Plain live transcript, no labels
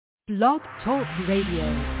Blog Talk Radio.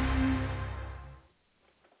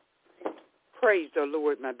 Praise the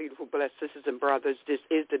Lord, my beautiful blessed sisters and brothers. This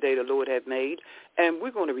is the day the Lord hath made, and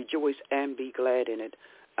we're going to rejoice and be glad in it.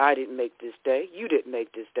 I didn't make this day. You didn't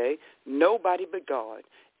make this day. Nobody but God.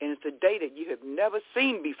 And it's a day that you have never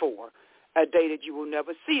seen before, a day that you will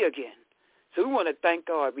never see again. So we want to thank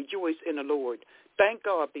God, rejoice in the Lord. Thank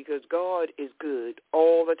God because God is good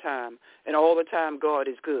all the time, and all the time God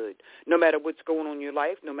is good. No matter what's going on in your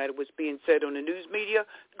life, no matter what's being said on the news media,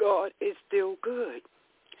 God is still good.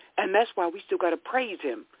 And that's why we still got to praise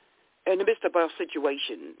him in the midst of our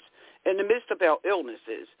situations, in the midst of our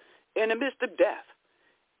illnesses, in the midst of death,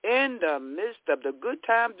 in the midst of the good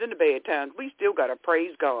times and the bad times. We still got to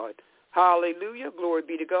praise God. Hallelujah. Glory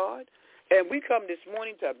be to God. And we come this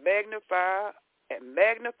morning to magnify and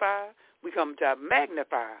magnify. We come to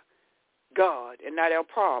magnify God and not our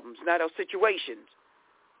problems, not our situations.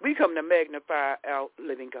 We come to magnify our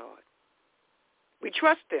living God. We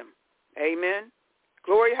trust him. Amen.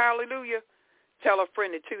 Glory, hallelujah. Tell a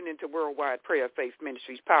friend to tune into Worldwide Prayer Faith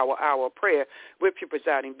Ministries Power Hour Prayer with your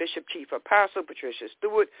presiding Bishop Chief Apostle Patricia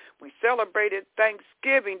Stewart. We celebrated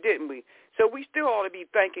Thanksgiving, didn't we? So we still ought to be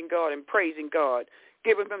thanking God and praising God,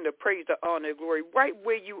 giving him the praise, the honor, and glory right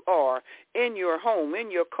where you are, in your home, in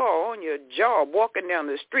your car, on your job, walking down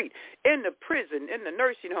the street, in the prison, in the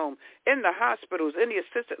nursing home, in the hospitals, in the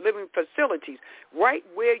assisted living facilities. Right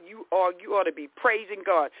where you ought to be praising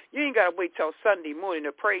God. You ain't got to wait till Sunday morning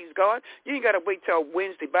to praise God. You ain't got to wait till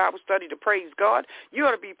Wednesday Bible study to praise God. You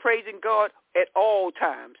ought to be praising God at all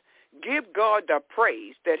times. Give God the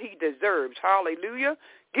praise that he deserves. Hallelujah.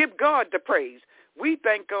 Give God the praise. We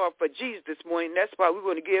thank God for Jesus this morning. That's why we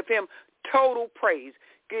want to give him total praise.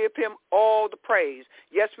 Give him all the praise.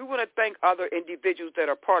 Yes, we want to thank other individuals that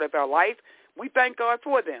are part of our life. We thank God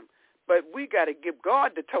for them. But we got to give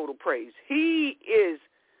God the total praise. He is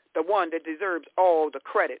the one that deserves all the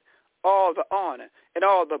credit, all the honor, and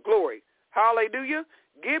all the glory. Hallelujah.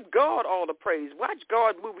 Give God all the praise. Watch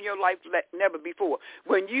God move in your life like never before.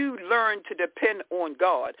 When you learn to depend on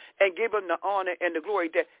God and give him the honor and the glory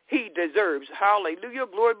that he deserves. Hallelujah.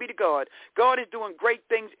 Glory be to God. God is doing great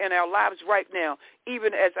things in our lives right now,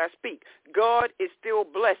 even as I speak. God is still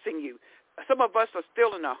blessing you. Some of us are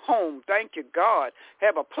still in a home. Thank you, God.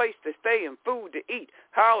 Have a place to stay and food to eat.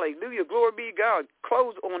 Hallelujah. Glory be to God.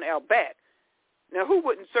 Clothes on our back. Now, who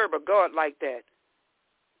wouldn't serve a God like that?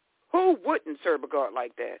 Who wouldn't serve a God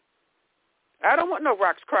like that? I don't want no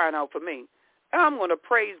rocks crying out for me. I'm going to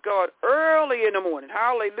praise God early in the morning.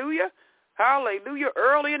 Hallelujah. Hallelujah.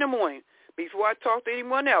 Early in the morning. Before I talk to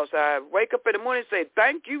anyone else, I wake up in the morning and say,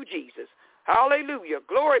 thank you, Jesus. Hallelujah.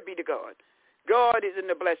 Glory be to God. God is in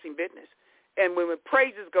the blessing business. And when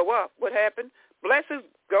praises go up, what happens? Blessings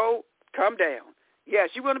come down.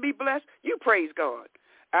 Yes, you want to be blessed? You praise God.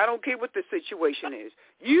 I don't care what the situation is.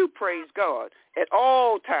 You praise God at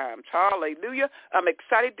all times. Hallelujah. I'm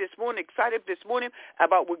excited this morning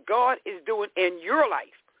about what God is doing in your life.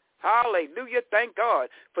 Hallelujah. Thank God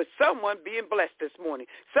for someone being blessed this morning,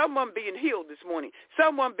 someone being healed this morning,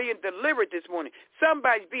 someone being delivered this morning,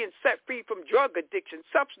 somebody's being set free from drug addiction,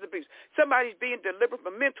 substance abuse, somebody's being delivered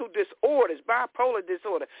from mental disorders, bipolar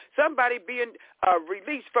disorder, somebody being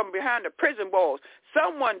released from behind the prison walls,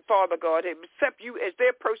 someone, Father God, has accepted you as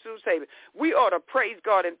their personal Savior. We ought to praise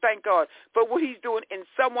God and thank God for what he's doing in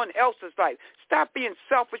someone else's life. Stop being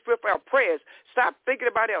selfish with our prayers. Stop thinking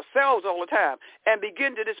about ourselves all the time and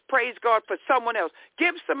begin to just praise God for someone else.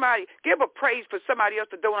 Give a praise for somebody else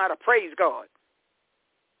that don't know how to praise God.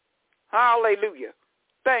 Hallelujah.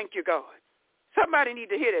 Thank you, God. Somebody need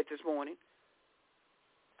to hear that this morning.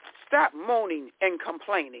 Stop moaning and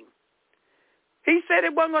complaining. He said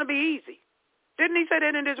it wasn't going to be easy. Didn't he say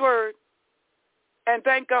that in his word? And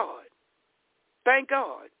thank God. Thank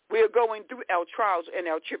God. We are going through our trials and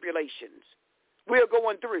our tribulations. We are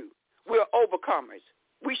going through. We are overcomers.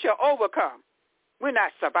 We shall overcome. We're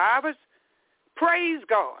not survivors. Praise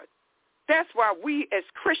God. That's why we as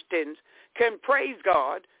Christians can praise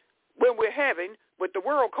God when we're having what the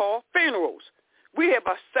world calls funerals. We have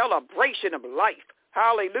a celebration of life.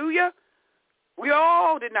 Hallelujah. We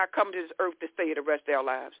all did not come to this earth to stay the rest of our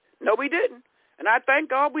lives. No, we didn't. And I thank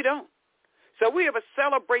God we don't. So we have a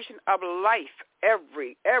celebration of life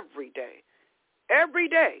every day. Every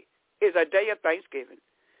day is a day of thanksgiving.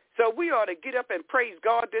 So we ought to get up and praise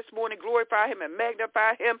God this morning, glorify him and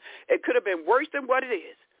magnify him. It could have been worse than what it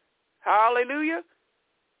is. Hallelujah.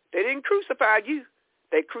 They didn't crucify you.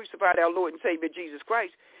 They crucified our Lord and Savior Jesus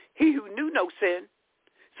Christ, he who knew no sin.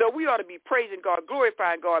 So we ought to be praising God,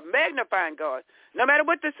 glorifying God, magnifying God. No matter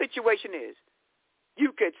what the situation is,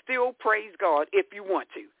 you could still praise God if you want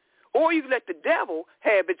to. or you can let the devil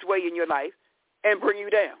have its way in your life and bring you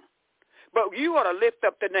down. But you ought to lift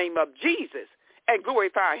up the name of Jesus and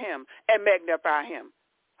glorify him and magnify him.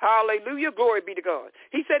 Hallelujah. Glory be to God.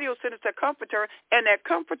 He said he'll send us a comforter, and that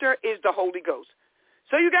comforter is the Holy Ghost.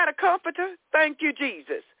 So you got a comforter? Thank you,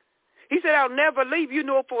 Jesus. He said, I'll never leave you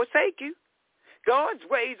nor forsake you. God's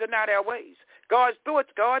ways are not our ways. God's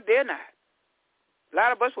thoughts, God, they're not. A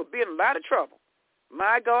lot of us will be in a lot of trouble.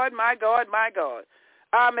 My God, my God, my God.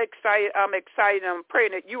 I'm excited. I'm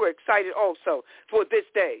praying that you are excited also for this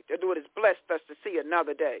day. The Lord has blessed us to see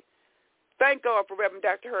another day. Thank God for Reverend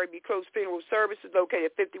Dr. Harry B. Close Funeral Services located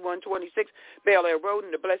at 5126 Bel Air Road in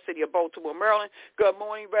the blessed city of Baltimore, Maryland. Good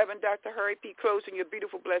morning, Reverend Dr. Harry P. Close and your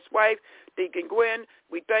beautiful blessed wife, Deacon Gwen.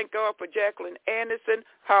 We thank God for Jacqueline Anderson,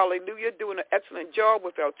 hallelujah, doing an excellent job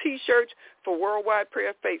with our T-shirts for Worldwide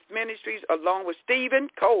Prayer Faith Ministries along with Stephen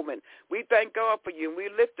Coleman. We thank God for you, and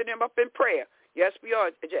we're lifting him up in prayer. Yes, we are,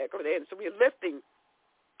 Jacqueline Anderson. We're lifting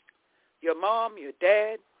your mom, your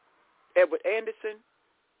dad, Edward Anderson,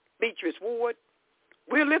 Beatrice Ward.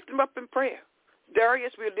 We're lifting them up in prayer.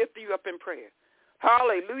 Darius, we're lifting you up in prayer.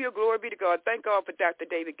 Hallelujah. Glory be to God. Thank God for Dr.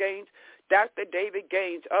 David Gaines. Dr. David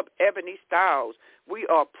Gaines of Ebony Styles. We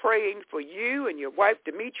are praying for you and your wife,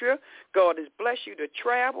 Demetria. God has blessed you to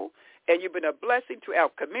travel, and you've been a blessing to our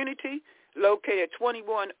community located at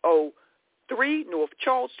 2103 North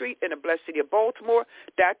Charles Street in the blessed city of Baltimore.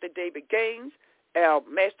 Dr. David Gaines, our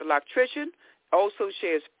master electrician, also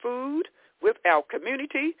shares food with our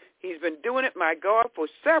community. He's been doing it, my God, for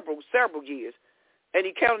several years, and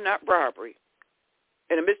he counted not robbery.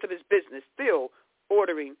 In the midst of his business, still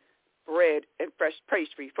ordering bread and fresh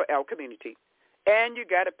pastry for our community. And you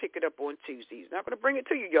got to pick it up on Tuesdays. Not going to bring it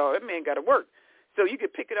to you, y'all. That man got to work. So you can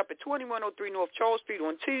pick it up at 2103 North Charles Street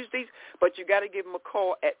on Tuesdays, but you got to give him a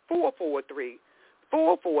call at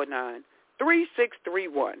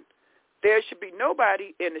 443-449-3631. There should be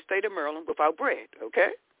nobody in the state of Maryland without bread,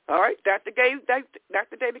 okay? All right, Dr. David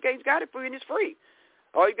Gaines got it for you, and it's free.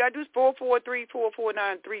 All you got to do is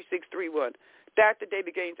 443-449-3631. Dr.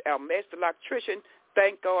 David Gaines, our master electrician,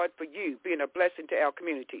 thank God for you being a blessing to our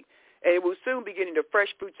community. And it will soon be getting the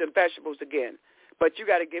fresh fruits and vegetables again. But you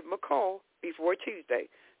got to give him a call before Tuesday,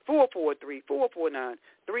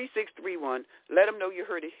 443-449-3631. Let him know you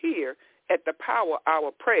heard it here at the Power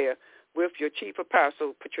Hour Prayer with your Chief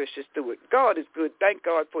Apostle, Patricia Stewart. God is good. Thank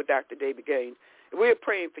God for Dr. David Gaines. We're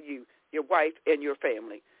praying for you, your wife, and your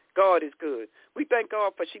family. God is good. We thank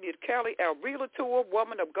God for Shanita Kelly, our realtor,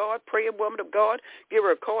 woman of God, praying woman of God. Give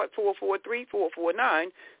her a call at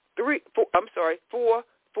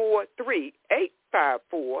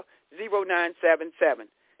 443-854-0977.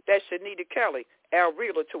 That's Shanita Kelly, our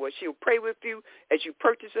realtor. She'll pray with you as you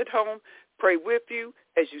purchase at home, pray with you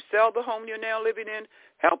as you sell the home you're now living in,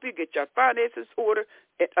 help you get your finances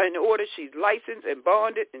in order. She's licensed and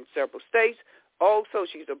bonded in several states. Also,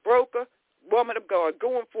 she's a broker, woman of God,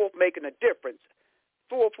 going forth, making a difference.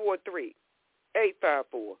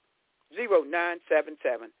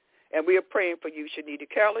 443-854-0977. And we are praying for you, Shanita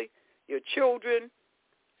Kelly, your children.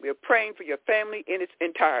 We are praying for your family in its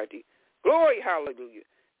entirety. Glory, hallelujah.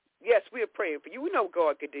 Yes, we are praying for you. We know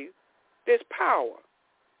God can do. There's power.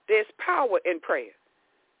 There's power in prayer.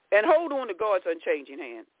 And hold on to God's unchanging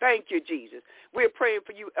hand. Thank you, Jesus. We're praying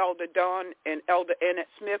for you, Elder Don and Elder Annette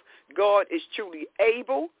Smith. God is truly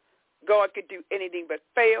able. God can do anything but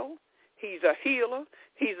fail. He's a healer.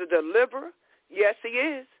 He's a deliverer. Yes, he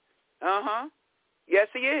is. Yes,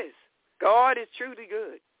 he is. God is truly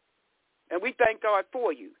good. And we thank God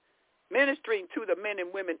for you, ministering to the men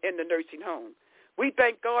and women in the nursing home. We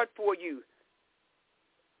thank God for you.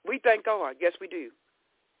 We thank God. Yes, we do.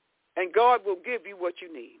 And God will give you what you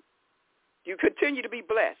need. You continue to be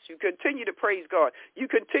blessed. You continue to praise God. You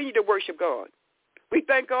continue to worship God. We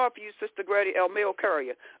thank God for you, Sister Grady L. Mail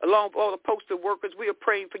Carrier, along with all the postal workers. We are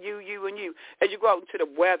praying for you, you, and you, as you go out into the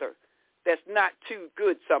weather that's not too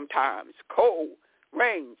good sometimes. Cold,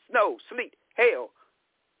 rain, snow, sleet, hail,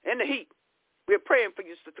 and the heat. We're praying for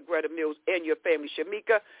you, Sister Greta Mills, and your family,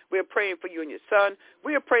 Shamika. We're praying for you and your son.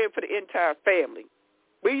 We are praying for the entire family.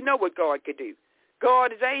 We know what God can do.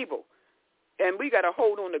 God is able. And we got to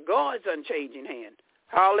hold on to God's unchanging hand.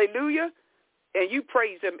 Hallelujah. And you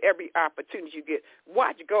praise him every opportunity you get.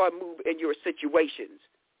 Watch God move in your situations.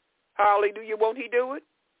 Hallelujah. Won't he do it?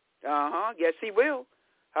 Yes, he will.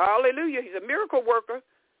 Hallelujah. He's a miracle worker.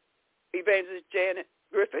 Evangelist Janet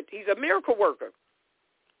Griffith. He's a miracle worker.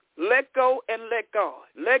 Let go and let God.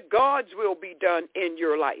 Let God's will be done in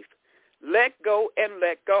your life. Let go and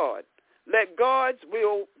let God. Let God's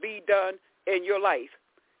will be done in your life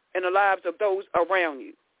and the lives of those around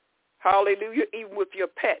you. Hallelujah. Even with your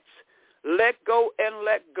pets. Let go and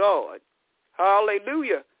let God.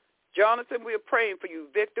 Hallelujah. Jonathan, we're praying for you.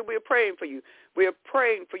 Victor, we're praying for you. We're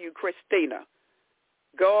praying for you, Christina.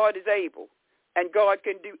 God is able, and God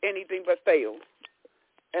can do anything but fail.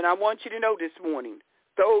 And I want you to know this morning,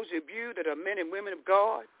 those of you that are men and women of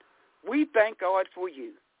God, we thank God for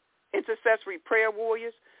you. Intercessory prayer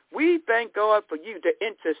warriors, we thank God for you to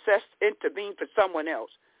intervene for someone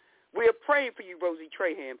else. We're praying for you, Rosie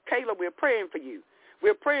Traham. Kayla, we're praying for you.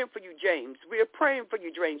 We're praying for you, James. We're praying for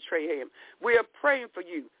you, James Traham. We're praying for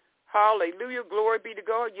you. Hallelujah. Glory be to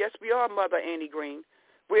God. Yes, we are, Mother Annie Green.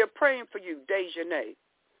 We're praying for you, Dejanay.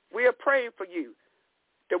 We're praying for you,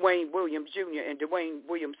 Dwayne Williams Jr. and Dwayne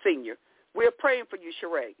Williams Sr. We're praying for you,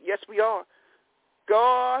 Sheree. Yes, we are.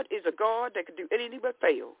 God is a God that can do anything but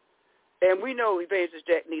fail. And we know, Evangelist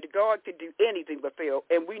Jack Nita, God can do anything but fail,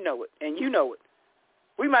 and we know it, and you know it.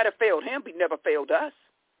 We might have failed him, but he never failed us.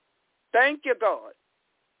 Thank you, God.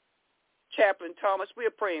 Chaplain Thomas, we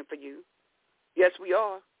are praying for you. Yes, we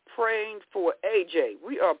are. Praying for AJ.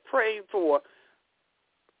 We are praying for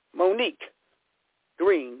Monique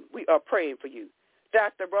Green. We are praying for you.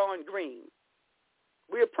 Dr. Ron Green,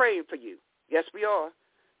 we are praying for you. Yes, we are.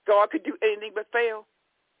 God could do anything but fail.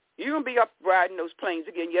 You're going to be up riding those planes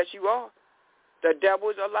again. Yes, you are. The devil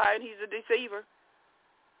is a liar and he's a deceiver.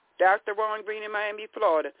 Dr. Ron Green in Miami,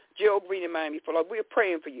 Florida. Jill Green in Miami, Florida. We're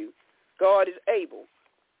praying for you. God is able.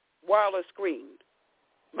 Wallace Green,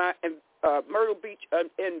 Myrtle Beach,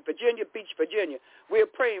 in Virginia Beach, Virginia. We're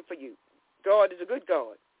praying for you. God is a good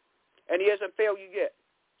God, and he hasn't failed you yet.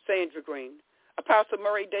 Sandra Green, Apostle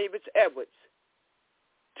Murray Davis Edwards,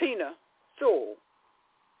 Tina Sewell,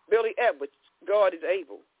 Billy Edwards. God is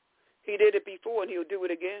able. He did it before, and he'll do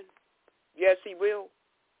it again. Yes, he will.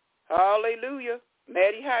 Hallelujah.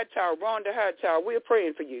 Maddie Hightower, Rhonda Hightower, we're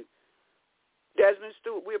praying for you. Desmond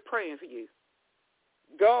Stewart, we're praying for you.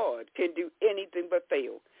 God can do anything but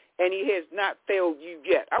fail, and he has not failed you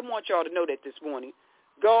yet. I want y'all to know that this morning.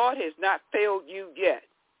 God has not failed you yet.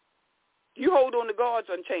 You hold on to God's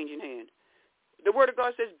unchanging hand. The word of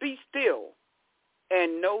God says, be still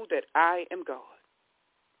and know that I am God.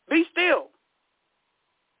 Be still.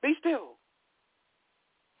 Be still.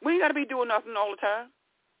 We ain't got to be doing nothing all the time.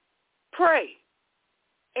 Pray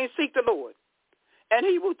and seek the Lord, and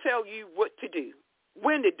he will tell you what to do,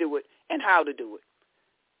 when to do it, and how to do it.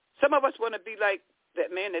 Some of us want to be like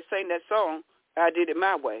that man that sang that song, I Did It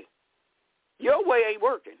My Way. Your way ain't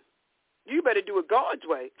working. You better do it God's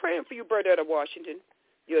way. Praying for you, Bernetta Washington,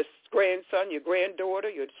 your grandson, your granddaughter,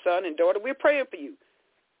 your son and daughter. We're praying for you.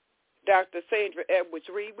 Dr. Sandra Edwards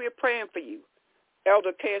Reed, we're praying for you.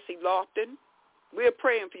 Elder Cassie Lofton, we're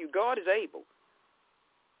praying for you. God is able.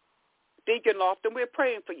 Deacon Lofton, we're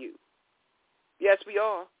praying for you. Yes, we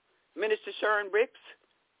are. Minister Sharon Ricks,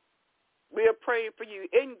 we are praying for you.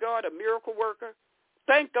 Isn't God a miracle worker?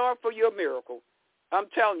 Thank God for your miracle. I'm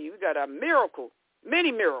telling you, you got a miracle,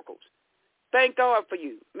 many miracles. Thank God for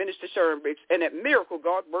you, Minister Sharon Ricks, and that miracle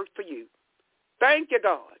God worked for you. Thank you,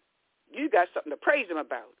 God. You got something to praise him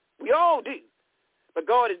about. We all do. But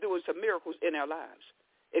God is doing some miracles in our lives.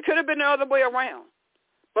 It could have been the other way around.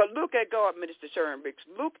 But look at God, Minister Sharon Ricks.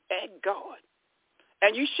 Look at God.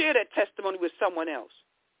 And you share that testimony with someone else.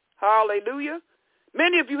 Hallelujah.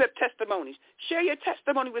 Many of you have testimonies. Share your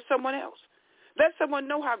testimony with someone else. Let someone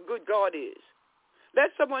know how good God is.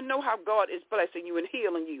 Let someone know how God is blessing you and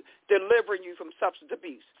healing you, delivering you from substance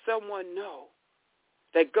abuse. Someone know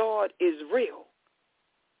that God is real.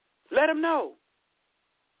 Let them know.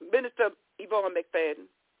 Minister Yvonne McFadden,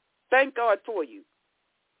 thank God for you,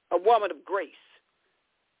 a woman of grace,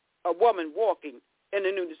 a woman walking in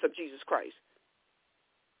the newness of Jesus Christ.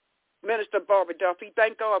 Minister Barbara Duffy,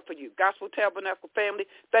 thank God for you. Gospel Tabernacle family,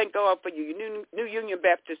 thank God for you. New Union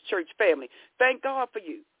Baptist Church family, thank God for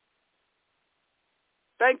you.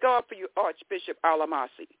 Thank God for you, Archbishop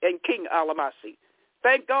Alamasi and King Alamasi.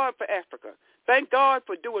 Thank God for Africa. Thank God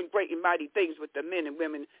for doing great and mighty things with the men and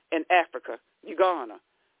women in Africa, Uganda.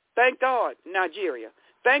 Thank God, Nigeria.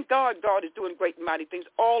 Thank God, God is doing great and mighty things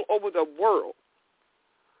all over the world.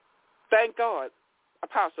 Thank God,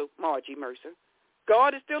 Apostle Margie Mercer.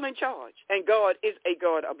 God is still in charge, and God is a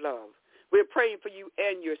God of love. We're praying for you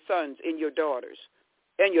and your sons and your daughters,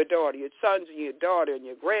 and your daughter, your sons and your daughter and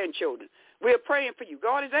your grandchildren. We're praying for you.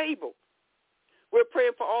 God is able. We're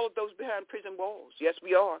praying for all of those behind prison walls. Yes,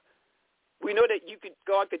 we are. We know that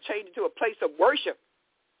God could change it to a place of worship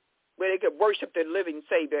where they could worship their living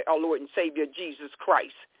Savior, our Lord and Savior, Jesus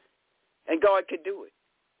Christ. And God could do it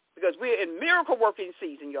because we're in miracle-working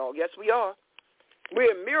season, y'all. Yes, we are.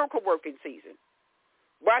 We're in miracle-working season.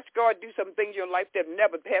 Watch God do some things in your life that have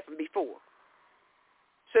never happened before.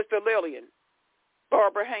 Sister Lillian,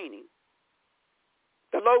 Barbara Haney,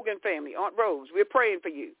 The Logan family, Aunt Rose, we're praying for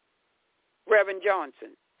you. Reverend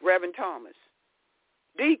Johnson, Reverend Thomas,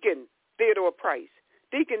 Deacon Theodore Price,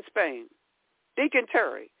 Deacon Spain, Deacon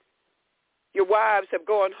Terry. Your wives have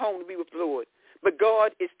gone home to be with the Lord, but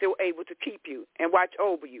God is still able to keep you and watch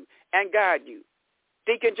over you and guide you.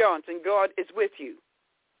 Deacon Johnson, God is with you.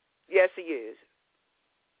 Yes, he is.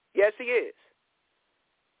 Yes, he is.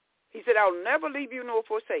 He said, I'll never leave you nor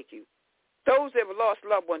forsake you. Those that have lost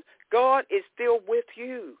loved ones, God is still with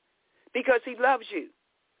you because he loves you.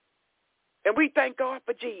 And we thank God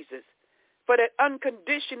for Jesus, for that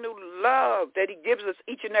unconditional love that he gives us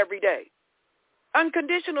each and every day.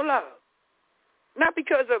 Unconditional love. Not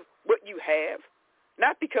because of what you have,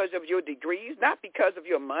 not because of your degrees, not because of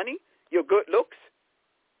your money, your good looks.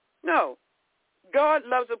 No. God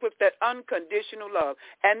loves us with that unconditional love,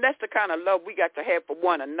 and that's the kind of love we got to have for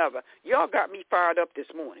one another. Y'all got me fired up this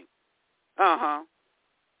morning.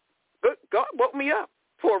 But God woke me up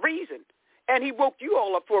for a reason, and he woke you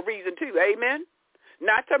all up for a reason too, amen?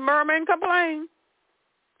 Not to murmur and complain.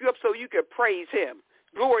 You up so you can praise him,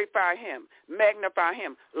 glorify him, magnify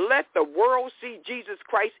him. Let the world see Jesus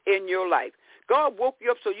Christ in your life. God woke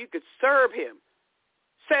you up so you could serve him.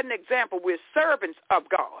 Set an example. We're servants of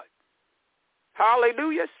God.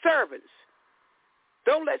 Hallelujah, servants.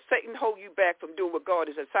 Don't let Satan hold you back from doing what God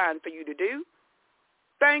has assigned for you to do.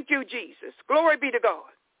 Thank you, Jesus. Glory be to God.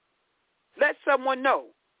 Let someone know.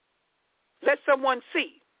 Let someone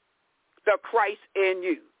see the Christ in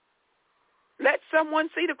you. Let someone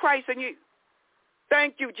see the Christ in you.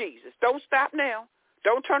 Thank you, Jesus. Don't stop now.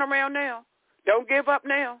 Don't turn around now. Don't give up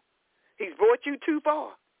now. He's brought you too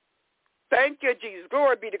far. Thank you, Jesus.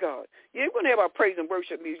 Glory be to God. Yeah, we're going to have our praise and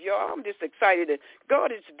worship music, y'all. I'm just excited that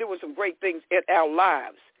God is doing some great things in our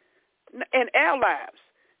lives. In our lives.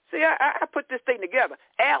 See, I put this thing together.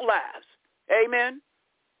 Our lives. Amen.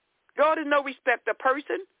 God is no respecter of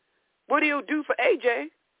person. What he'll do for AJ,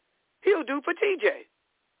 he'll do for TJ.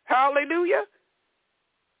 Hallelujah.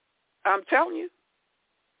 I'm telling you.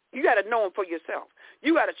 You got to know him for yourself.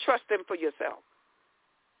 You got to trust him for yourself.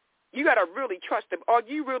 You got to really trust him. Are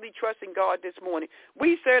you really trusting God this morning?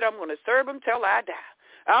 We said, I'm going to serve him till I die.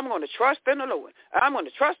 I'm going to trust in the Lord. I'm going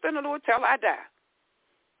to trust in the Lord till I die.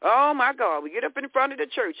 Oh, my God. We get up in front of the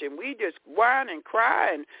church and we just whine and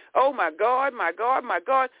cry and, oh, my God, my God, my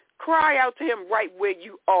God. Cry out to him right where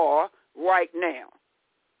you are right now.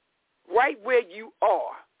 Right where you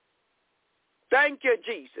are. Thank you,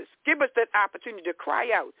 Jesus. Give us that opportunity to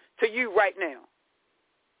cry out to you right now.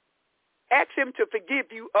 Ask him to forgive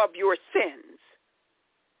you of your sins.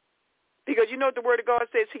 Because you know what the word of God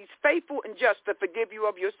says? He's faithful and just to forgive you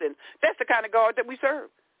of your sins. That's the kind of God that we serve.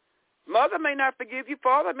 Mother may not forgive you.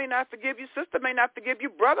 Father may not forgive you. Sister may not forgive you.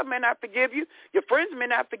 Brother may not forgive you. Your friends may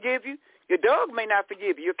not forgive you. Your dog may not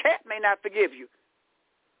forgive you. Your cat may not forgive you.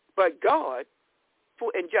 But God,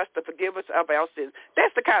 faithful and just to forgive us of our sins.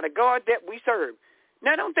 That's the kind of God that we serve.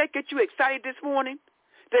 Now, don't that get you excited this morning?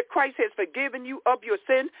 That Christ has forgiven you of your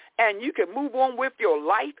sin and you can move on with your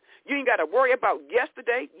life. You ain't got to worry about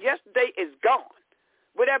yesterday. Yesterday is gone.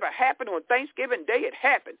 Whatever happened on Thanksgiving Day, it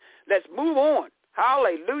happened. Let's move on.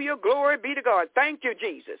 Hallelujah. Glory be to God. Thank you,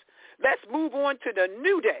 Jesus. Let's move on to the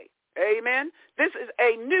new day. Amen. This is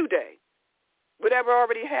a new day. Whatever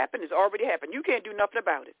already happened is already happened. You can't do nothing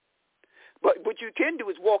about it. But what you can do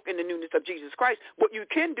is walk in the newness of Jesus Christ. What you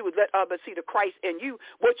can do is let others see the Christ in you.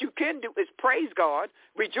 What you can do is praise God,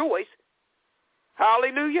 rejoice.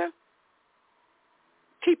 Hallelujah.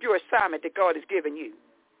 Keep your assignment that God has given you.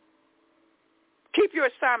 Keep your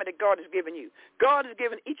assignment that God has given you. God has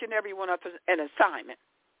given each and every one of us an assignment.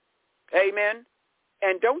 Amen.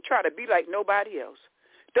 And don't try to be like nobody else.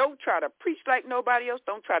 Don't try to preach like nobody else.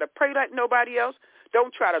 Don't try to pray like nobody else.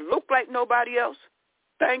 Don't try to look like nobody else.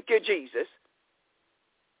 Thank you, Jesus.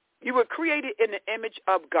 You were created in the image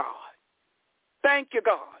of God. Thank you,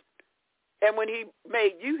 God. And when he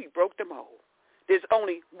made you, he broke the mold. There's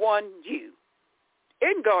only one you.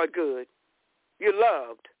 Isn't God good? You're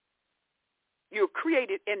loved. You're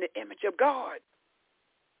created in the image of God.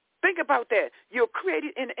 Think about that. You're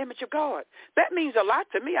created in the image of God. That means a lot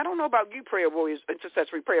to me. I don't know about you prayer warriors,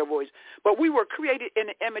 intercessory prayer warriors, but we were created in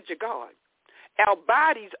the image of God. Our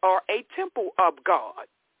bodies are a temple of God.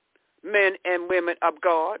 Men and women of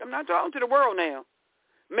God. I'm not talking to the world now.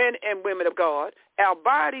 Men and women of God. Our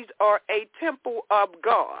bodies are a temple of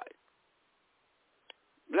God.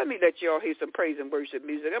 Let me let you all hear some praise and worship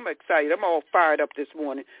music. I'm excited. I'm all fired up this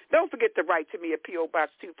morning. Don't forget to write to me at P.O.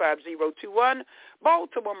 Box 25021,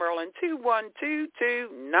 Baltimore, Maryland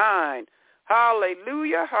 21229.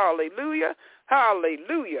 Hallelujah, hallelujah,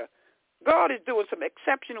 hallelujah. God is doing some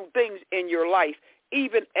exceptional things in your life,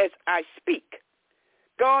 even as I speak.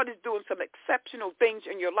 God is doing some exceptional things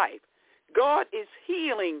in your life. God is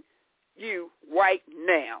healing you right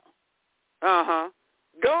now.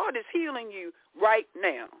 God is healing you right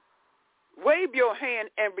now. Wave your hand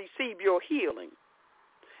and receive your healing.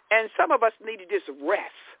 And some of us need to just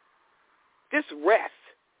rest. Just rest.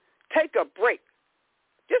 Take a break.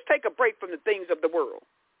 Just take a break from the things of the world.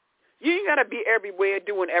 You ain't got to be everywhere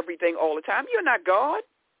doing everything all the time. You're not God.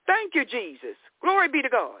 Thank you, Jesus. Glory be to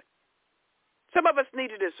God. Some of us need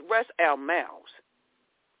to just rest our mouths.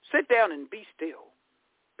 Sit down and be still.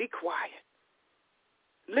 Be quiet.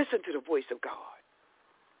 Listen to the voice of God.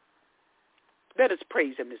 Let us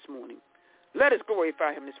praise him this morning. Let us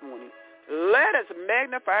glorify him this morning. Let us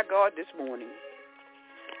magnify God this morning.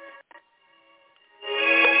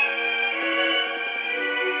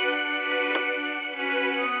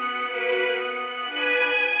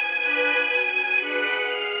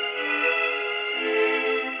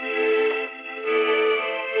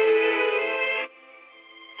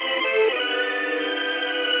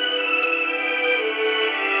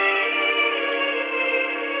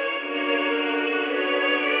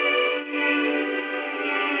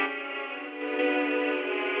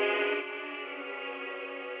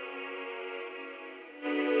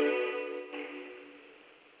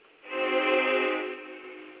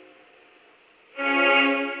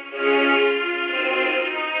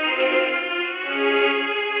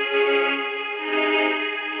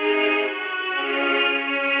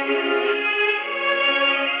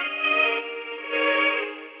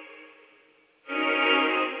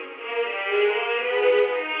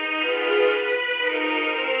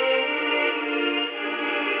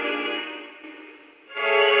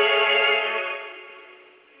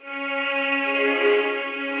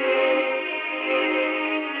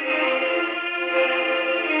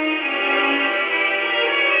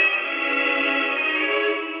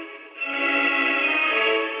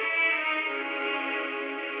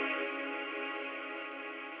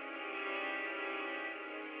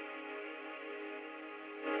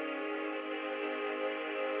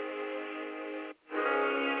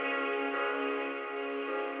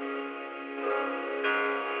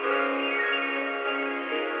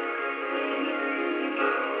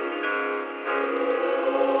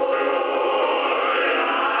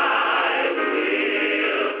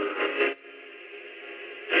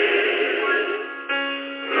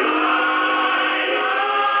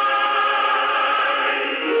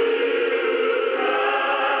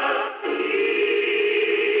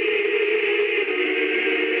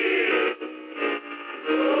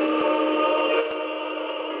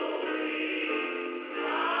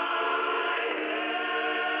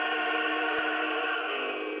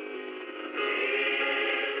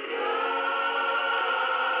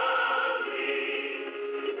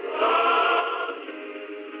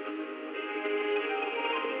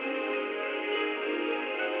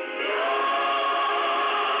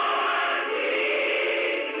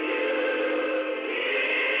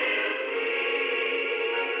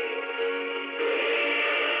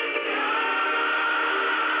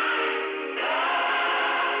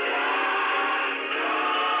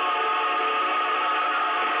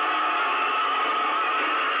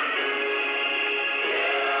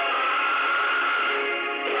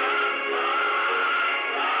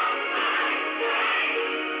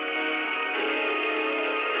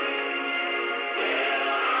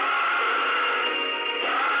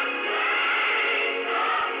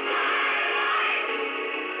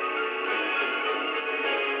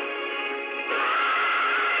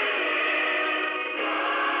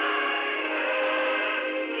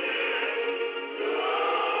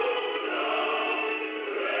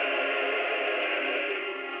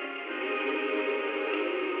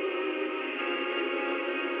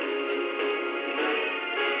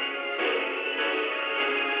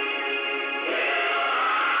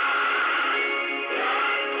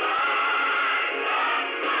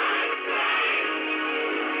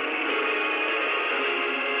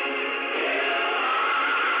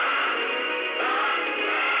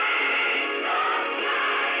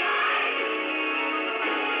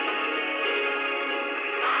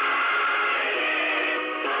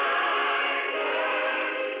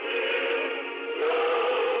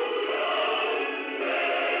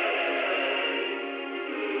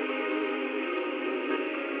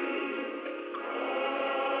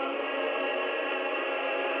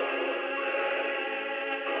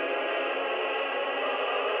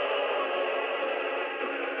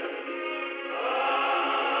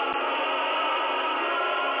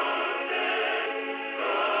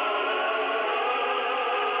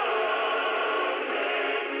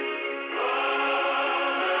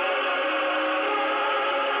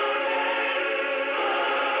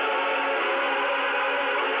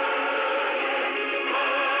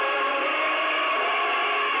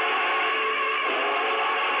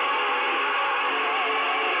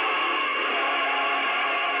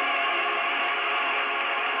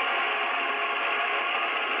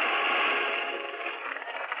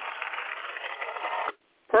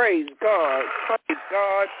 Praise God. Praise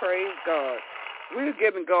God. Praise God. We're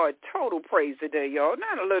giving God total praise today, y'all.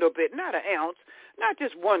 Not a little bit, not an ounce, not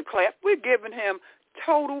just one clap. We're giving him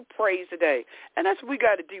total praise today. And that's what we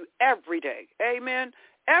got to do every day. Amen.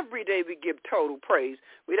 Every day we give total praise.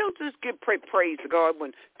 We don't just give praise to God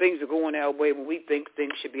when things are going our way, when we think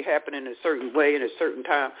things should be happening a certain way in a certain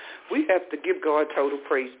time. We have to give God total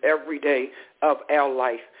praise every day of our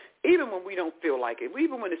life, even when we don't feel like it.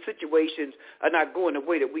 Even when the situations are not going the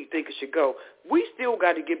way that we think it should go, we still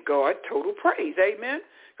got to give God total praise. Amen.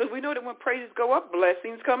 Because we know that when praises go up,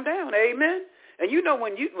 blessings come down. Amen. And you know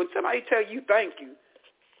when somebody tell you thank you,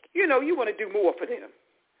 you know you want to do more for them.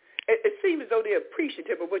 It seems as though they're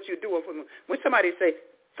appreciative of what you're doing for them. When somebody say,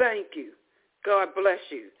 thank you, God bless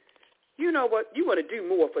you, you know what? You want to do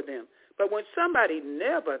more for them. But when somebody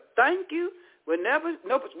never thank you, when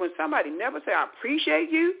somebody never say, I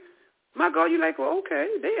appreciate you, my God, you're like, well, okay,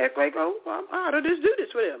 they act like, oh, I ought to just do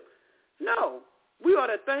this for them. No, we ought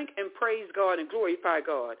to thank and praise God and glorify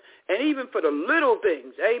God. And even for the little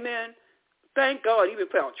things, amen. Thank God even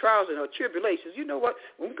for our trials and our tribulations. You know what?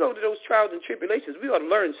 When we go to those trials and tribulations, we ought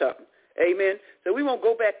to learn something. Amen. So we won't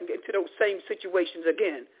go back and get into those same situations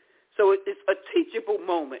again. So it's a teachable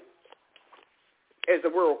moment, as the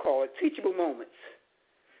world calls it, teachable moments.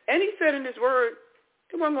 And he said in his word,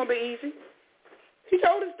 it wasn't going to be easy. He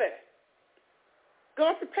told us that.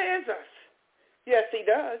 God prepares us. Yes, he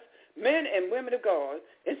does. Men and women of God,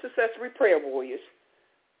 intercessory prayer warriors,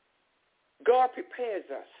 God prepares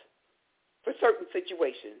us for certain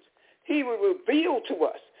situations. He will reveal to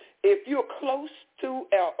us. If you're close to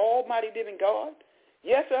our almighty living God,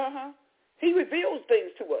 yes, he reveals things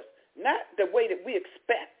to us, not the way that we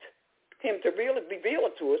expect him to reveal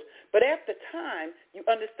it to us, but after time, you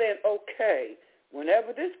understand, okay,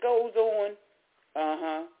 whenever this goes on,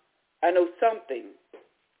 I know something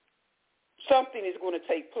is going to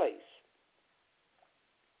take place.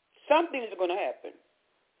 Something is going to happen.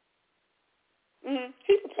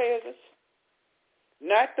 He prepares us.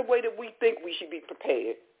 Not the way that we think we should be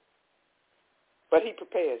prepared, but he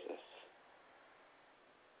prepares us.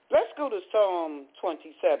 Let's go to Psalm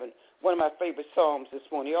 27, one of my favorite psalms this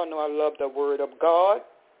morning. Y'all know I love the word of God.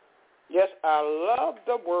 Yes, I love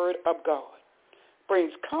the word of God.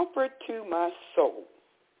 Brings comfort to my soul.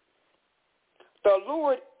 The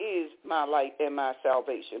Lord is my light and my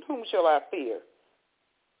salvation. Whom shall I fear?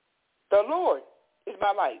 The Lord is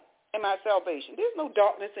my light and my salvation. There's no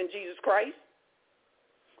darkness in Jesus Christ.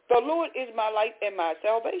 The Lord is my light and my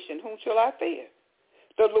salvation. Whom shall I fear?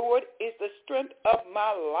 The Lord is the strength of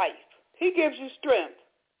my life. He gives you strength.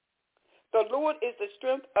 The Lord is the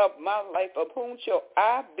strength of my life. Of whom shall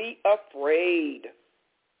I be afraid?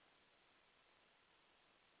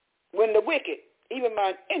 When the wicked, even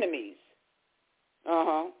my enemies,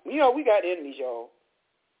 you know, we got enemies, y'all.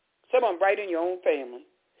 Some of them right in your own family.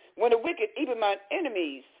 When the wicked, even my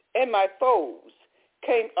enemies and my foes,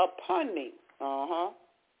 came upon me,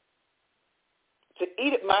 to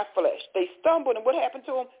eat at my flesh. They stumbled, and what happened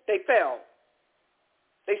to them? They fell.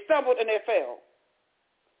 They stumbled and they fell.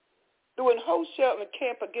 Though an host shall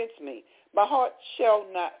encamp against me, my heart shall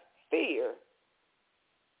not fear.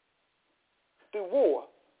 Through war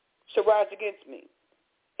shall rise against me,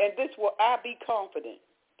 and this will I be confident.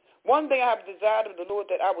 One thing I have desired of the Lord,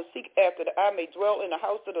 that I will seek after, that I may dwell in the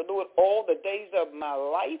house of the Lord all the days of my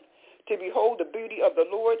life, to behold the beauty of the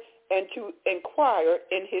Lord and to inquire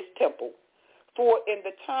in his temple. For in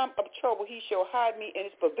the time of trouble he shall hide me in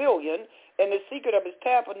his pavilion. In the secret of his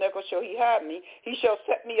tabernacle shall he hide me. He shall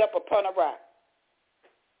set me up upon a rock.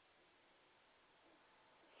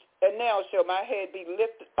 And now shall my head be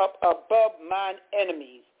lifted up above mine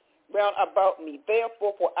enemies round about me.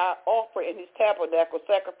 Therefore, for I offer in his tabernacle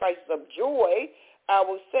sacrifices of joy. I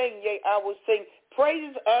will sing, yea, I will sing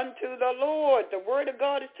praises unto the Lord. The word of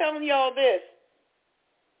God is telling y'all this.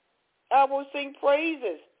 I will sing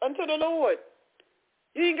praises unto the Lord.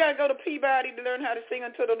 You ain't got to go to Peabody to learn how to sing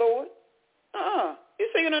unto the Lord. You're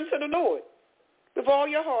singing unto the Lord with all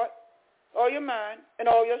your heart, all your mind, and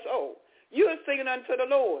all your soul. You are singing unto the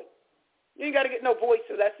Lord. You ain't got to get no voice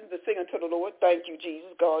lessons to sing unto the Lord. Thank you, Jesus.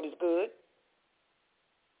 God is good.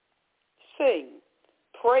 Sing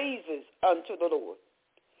praises unto the Lord.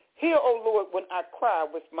 Hear, O Lord, when I cry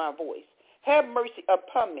with my voice. Have mercy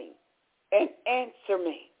upon me and answer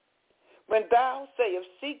me. When thou sayest,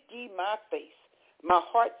 seek ye my face, my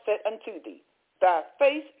heart said unto thee, thy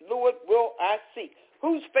face, Lord, will I seek.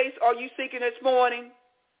 Whose face are you seeking this morning?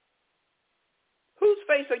 Whose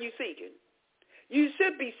face are you seeking? You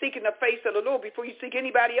should be seeking the face of the Lord before you seek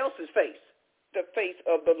anybody else's face, the face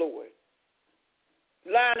of the Lord.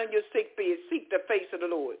 Lying on your sick bed, seek the face of the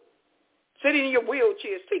Lord. Sitting in your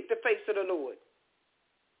wheelchair, seek the face of the Lord.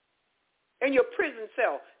 In your prison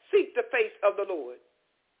cell, seek the face of the Lord.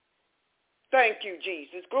 Thank you,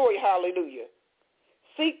 Jesus. Glory, hallelujah.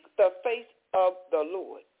 Seek the face of the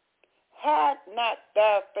Lord. Hide not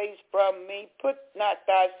thy face from me. Put not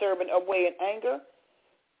thy servant away in anger.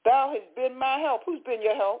 Thou hast been my help. Who's been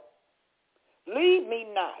your help? Leave me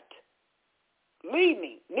not. Leave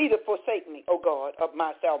me, neither forsake me, O God, of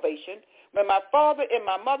my salvation. When my father and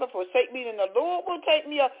my mother forsake me, then the Lord will take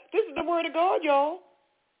me up. This is the word of God, y'all.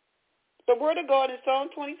 The word of God in Psalm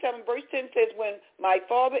 27, verse 10 says, when my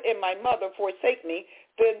father and my mother forsake me,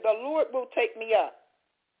 then the Lord will take me up.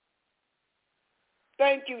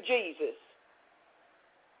 Thank you, Jesus.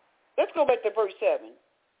 Let's go back to verse 7.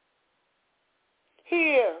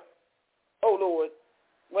 Hear, O Lord,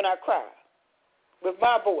 when I cry with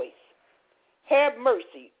my voice. Have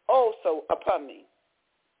mercy also upon me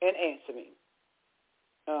and answer me.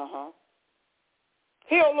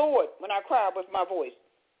 Hear, O Lord, when I cry with my voice.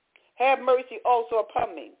 Have mercy also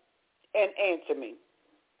upon me and answer me.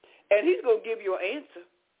 And he's going to give you an answer.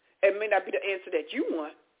 It may not be the answer that you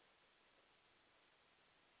want.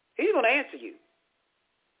 He's going to answer you.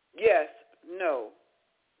 Yes, no,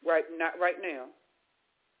 right, not right now.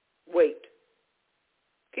 Wait.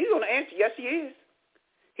 He's going to answer. Yes, he is.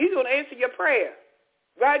 He's going to answer your prayer.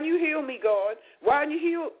 Why didn't you heal me, God? Why didn't you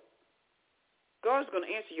heal? God's going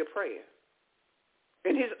to answer your prayer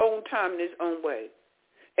in his own time, in his own way.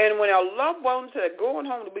 And when our loved ones are going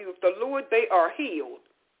home to be with the Lord, they are healed.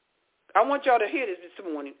 I want y'all to hear this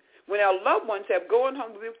morning. When our loved ones have gone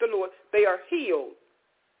home to be with the Lord, they are healed.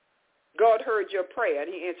 God heard your prayer,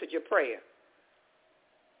 and he answered your prayer.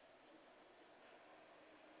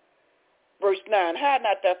 Verse 9, hide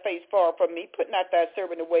not thy face far from me. Put not thy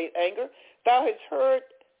servant away in anger. Thou hast heard,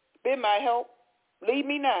 been my help. Leave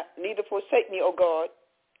me not, neither forsake me, O God,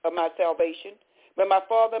 of my salvation. When my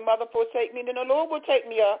father and mother forsake me, then the Lord will take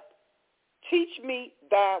me up. Teach me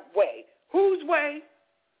thy way. Whose way?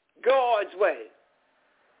 God's way.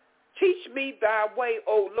 Teach me thy way,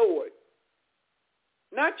 O Lord.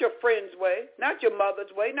 Not your friend's way, not your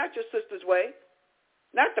mother's way, not your sister's way,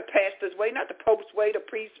 not the pastor's way, not the pope's way, the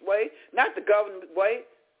priest's way, not the government way,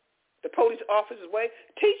 the police officer's way.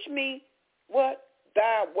 Teach me what?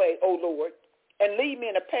 Thy way, O Lord, and lead me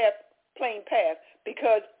in a plain path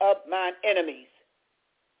because of mine enemies.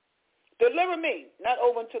 Deliver me, not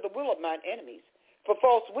over unto the will of mine enemies, for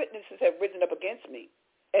false witnesses have risen up against me,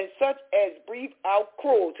 and such as breathe out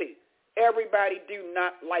cruelty. Everybody do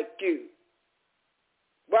not like you.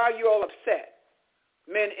 Why are you all upset,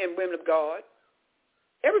 men and women of God?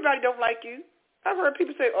 Everybody don't like you. I've heard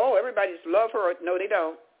people say, oh, everybody just love her. No, they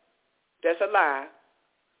don't. That's a lie.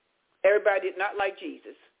 Everybody did not like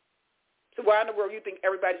Jesus. So why in the world do you think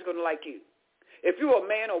everybody's going to like you? If you're a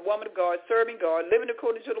man or woman of God, serving God, living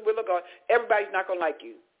according to the will of God, everybody's not going to like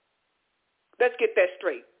you. Let's get that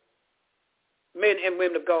straight. Men and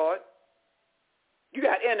women of God. You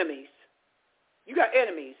got enemies. You got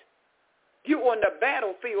enemies. You're on the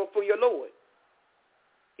battlefield for your Lord.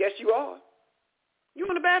 Yes, you are. You're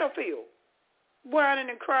on the battlefield. Whining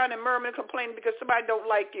and crying and murmuring and complaining because somebody don't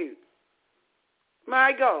like you.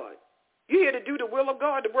 My God. You're here to do the will of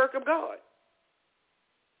God, the work of God.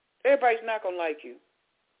 Everybody's not going to like you.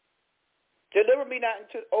 Deliver me not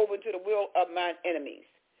over to the will of mine enemies.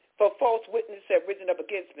 For false witnesses have risen up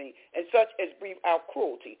against me, and such as breathe out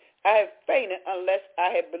cruelty. I have fainted unless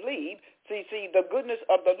I had believed to see the goodness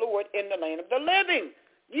of the Lord in the land of the living.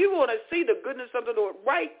 You want to see the goodness of the Lord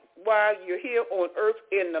right while you're here on earth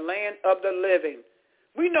in the land of the living.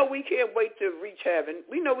 We know we can't wait to reach heaven.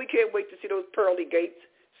 We know we can't wait to see those pearly gates,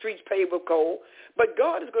 streets paved with gold. But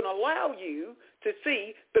God is going to allow you to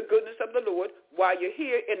see the goodness of the Lord while you're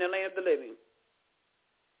here in the land of the living.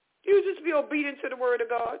 You just be obedient to the word of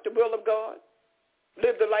God, the will of God.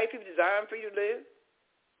 Live the life He designed for you to live.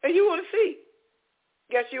 And you want to see.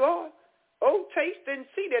 Yes, you are. Oh, taste and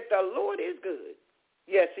see that the Lord is good.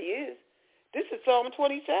 Yes, He is. This is Psalm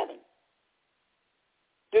 27.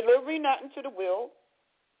 Deliver me not into the will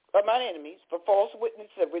of mine enemies, for false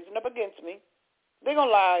witnesses have risen up against me. They're going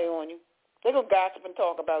to lie on you. They're going to gossip and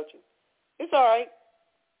talk about you. It's all right.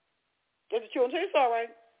 As the children say, it's all right.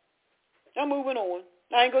 I'm moving on.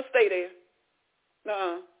 I ain't going to stay there.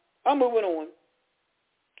 I'm moving on.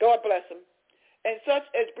 God bless them. And such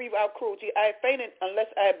as breathe out cruelty, I have fainted unless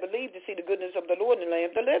I have believed to see the goodness of the Lord in the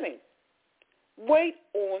land of the living. Wait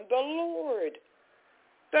on the Lord.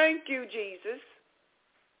 Thank you, Jesus.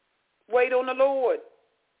 Wait on the Lord,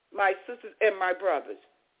 my sisters and my brothers.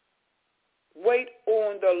 Wait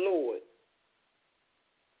on the Lord.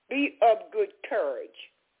 Be of good courage.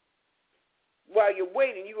 while you're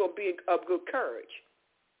waiting, you're going to be of good courage,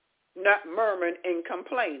 not murmuring and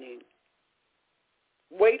complaining.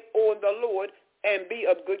 Wait on the Lord and be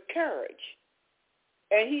of good courage,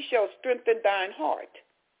 and he shall strengthen thine heart.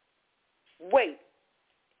 Wait,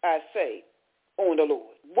 I say, on the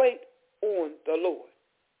Lord. Wait on the Lord.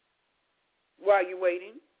 While you're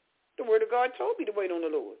waiting, the word of God told me to wait on the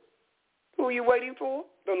Lord. Who are you waiting for?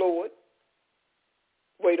 The Lord.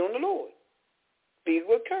 Wait on the Lord. Be of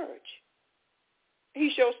good courage. He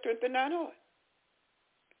shall strengthen thine heart.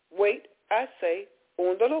 Wait, I say,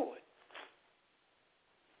 on the Lord.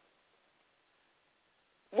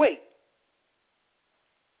 Wait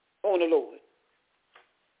on the Lord.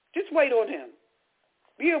 Just wait on him.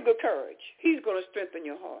 Be of good courage. He's going to strengthen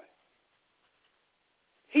your heart.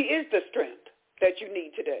 He is the strength that you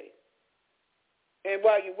need today. And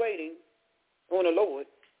while you're waiting on the Lord,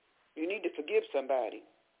 you need to forgive somebody.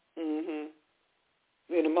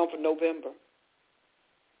 We're in the month of November.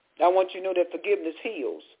 I want you to know that forgiveness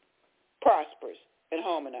heals, prospers, and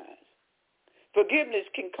harmonizes. Forgiveness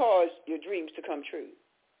can cause your dreams to come true.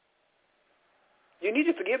 You need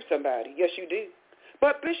to forgive somebody. Yes, you do.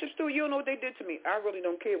 But Bishop Stewart, you don't know what they did to me. I really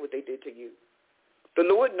don't care what they did to you. The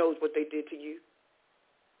Lord knows what they did to you.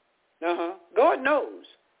 God knows.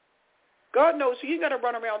 God knows. So you got to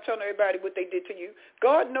run around telling everybody what they did to you.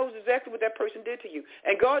 God knows exactly what that person did to you.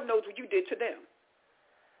 And God knows what you did to them.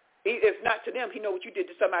 If not to them, he knows what you did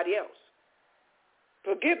to somebody else.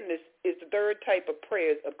 Forgiveness is the third type of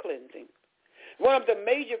prayers of cleansing. One of the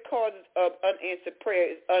major causes of unanswered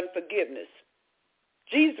prayer is unforgiveness.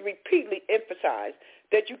 Jesus repeatedly emphasized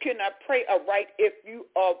that you cannot pray aright if you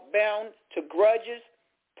are bound to grudges,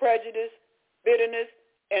 prejudice, bitterness,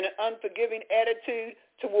 and an unforgiving attitude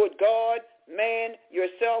toward God, man,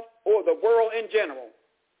 yourself, or the world in general.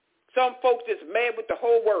 Some folks is mad with the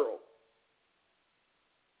whole world.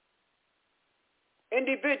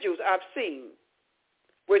 Individuals I've seen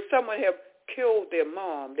where someone have killed their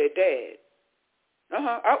mom, their dad.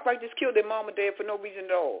 Outright just killed their mom or dad for no reason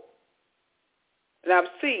at all. And I've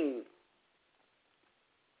seen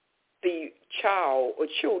the child or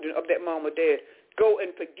children of that mom or dad go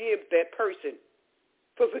and forgive that person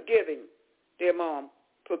for forgiving their mom,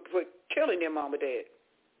 for killing their mom or dad.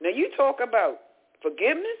 Now you talk about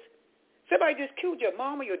forgiveness? Somebody just killed your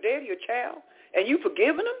mom or your dad or your child, and you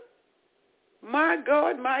forgiving them? My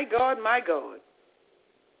God, my God, my God.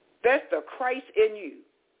 That's the Christ in you.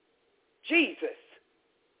 Jesus,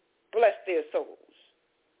 bless their souls.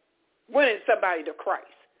 Winning somebody to Christ.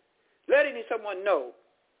 Letting someone know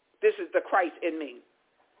this is the Christ in me.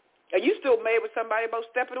 And you still mad with somebody about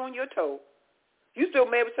stepping on your toe. You still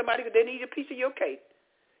mad with somebody because they need a piece of your cake.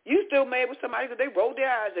 You still mad with somebody because they rolled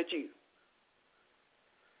their eyes at you.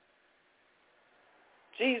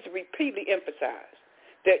 Jesus repeatedly emphasized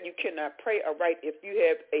that you cannot pray aright if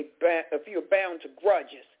you're bound to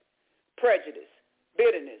grudges, prejudice,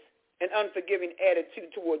 bitterness, and unforgiving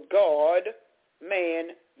attitude toward God,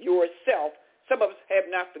 man, yourself. Some of us have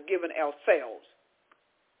not forgiven ourselves.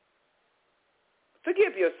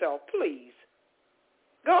 Forgive yourself, please.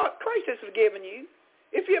 Christ has forgiven you.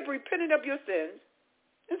 If you have repented of your sins,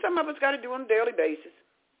 and some of us got to do on a daily basis,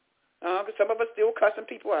 because some of us still cussing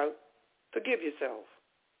people out, forgive yourself.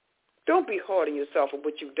 Don't be hard on yourself for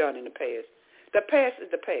what you've done in the past. The past is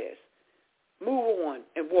the past. Move on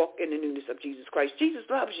and walk in the newness of Jesus Christ. Jesus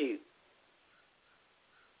loves you.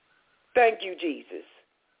 Thank you, Jesus.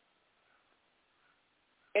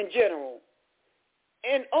 In general,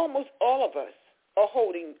 and almost all of us are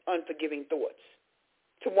holding unforgiving thoughts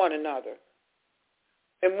to one another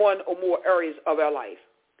in one or more areas of our life.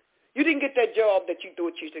 You didn't get that job that you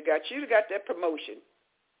thought you should have got. You got that promotion.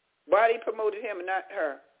 Why they promoted him and not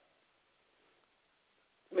her?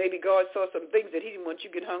 Maybe God saw some things that he didn't want you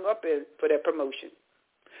to get hung up in for that promotion.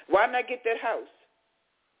 Why not get that house?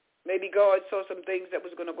 Maybe God saw some things that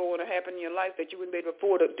was going to go on and happen in your life that you wouldn't be able to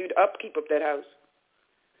afford to do the upkeep of that house.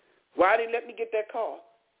 Why didn't let me get that car?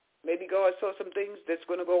 Maybe God saw some things that's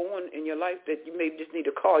going to go on in your life that you maybe just need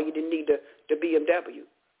a car. You didn't need the BMW.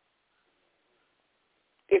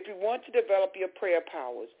 If you want to develop your prayer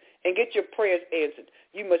powers and get your prayers answered,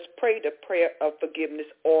 you must pray the prayer of forgiveness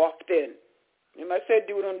often. Remember I said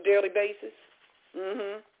do it on a daily basis?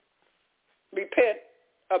 Repent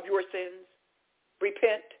of your sins.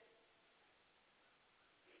 Repent.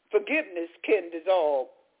 Forgiveness can dissolve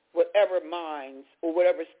whatever minds or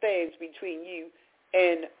whatever stands between you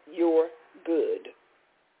and your good.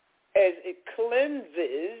 As it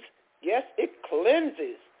cleanses, yes, it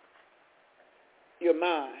cleanses your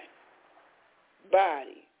mind,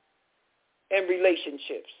 body, and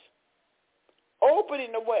relationships,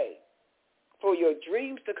 opening the way for your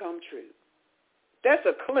dreams to come true. That's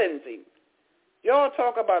a cleansing. Y'all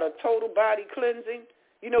talk about a total body cleansing.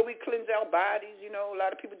 You know, we cleanse our bodies. You know, a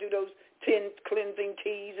lot of people do those 10 cleansing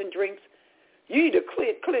teas and drinks. You need to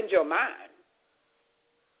cleanse your mind.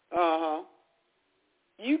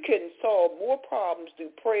 You can solve more problems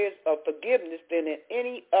through prayers of forgiveness than in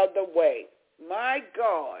any other way. My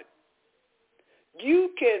God.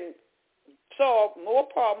 You can solve more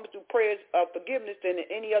problems through prayers of forgiveness than in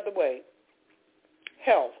any other way.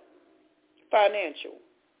 Health, financial,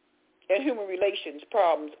 and human relations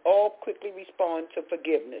problems all quickly respond to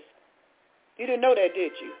forgiveness. You didn't know that,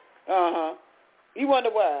 did you? You wonder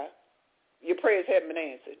why your prayers haven't been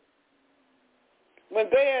answered. When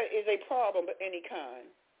there is a problem of any kind,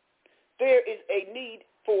 there is a need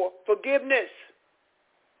for forgiveness.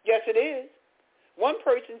 Yes, it is. One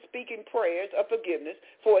person speaking prayers of forgiveness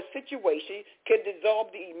for a situation can dissolve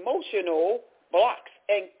the emotional blocks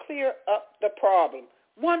and clear up the problem.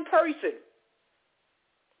 One person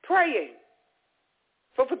praying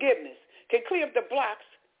for forgiveness can clear up the blocks,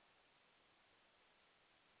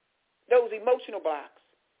 those emotional blocks,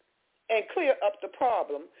 and clear up the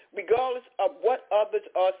problem regardless of what others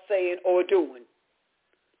are saying or doing.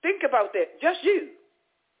 Think about that. Just you.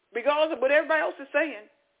 Regardless of what everybody else is saying.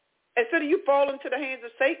 Instead of you falling into the hands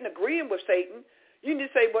of Satan, agreeing with Satan, you need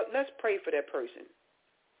to say, well, let's pray for that person.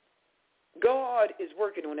 God is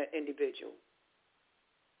working on that individual.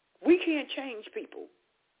 We can't change people.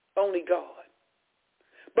 Only God.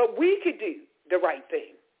 But we could do the right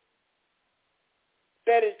thing.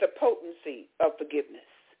 That is the potency of forgiveness,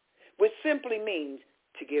 which simply means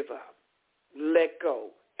to give up, let go,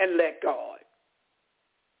 and let God.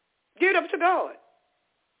 Give it up to God.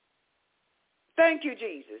 Thank you,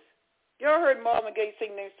 Jesus. Y'all heard Marvin Gaye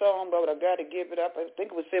sing that song, but I got to give it up. I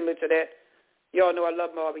think it was similar to that. Y'all know I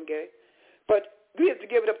love Marvin Gaye. But we have to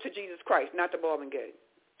give it up to Jesus Christ, not to Marvin Gaye.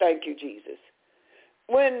 Thank you, Jesus.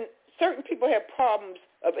 When certain people have problems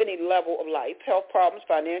of any level of life, health problems,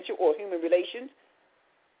 financial or human relations,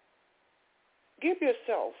 give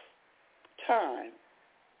yourself time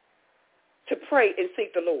to pray and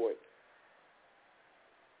seek the Lord.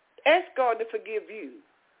 Ask God to forgive you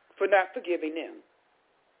for not forgiving them.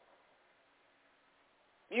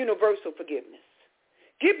 Universal forgiveness.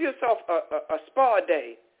 Give yourself a spa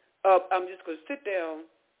day of, I'm just going to sit down,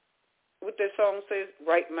 what that song says,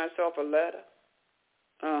 write myself a letter.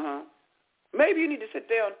 Maybe you need to sit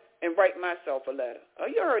down and write myself a letter. Oh,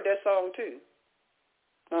 you heard that song too.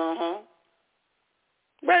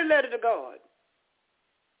 Write a letter to God.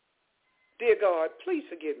 Dear God, please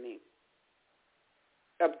forgive me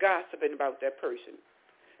of gossiping about that person.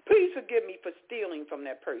 Please forgive me for stealing from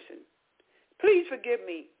that person. Please forgive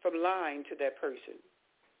me from lying to that person.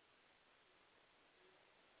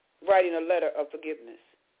 Writing a letter of forgiveness.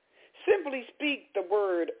 Simply speak the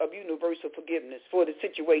word of universal forgiveness for the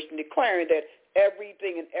situation, declaring that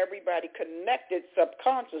everything and everybody connected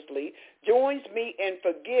subconsciously joins me in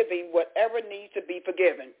forgiving whatever needs to be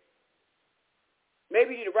forgiven.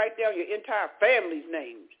 Maybe you need to write down your entire family's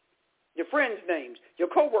names, your friends' names, your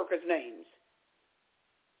co-workers' names,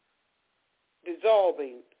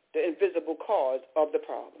 dissolving the invisible cause of the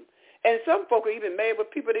problem. And some folk are even mad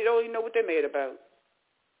with people they don't even know what they're mad about.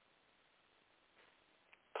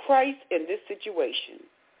 Christ in this situation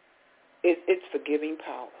is its forgiving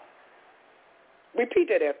power. Repeat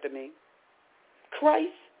that after me.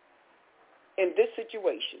 Christ in this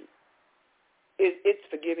situation is its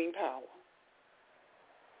forgiving power.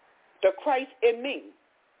 The Christ in me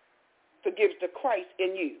forgives the Christ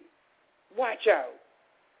in you. Watch out.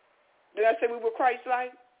 Did I say we were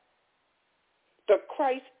Christ-like? The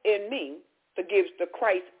Christ in me forgives the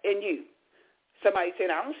Christ in you. Somebody said,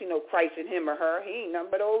 I don't see no Christ in him or her. He ain't nothing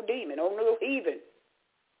but an old demon, old little heathen.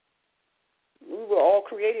 We were all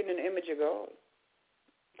created in the image of God.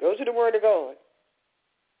 Go to the word of God.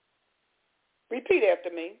 Repeat after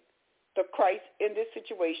me. The Christ in this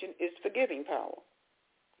situation is forgiving power.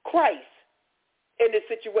 Christ in this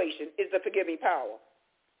situation is the forgiving power.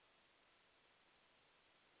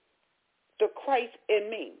 The Christ in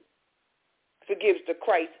me forgives the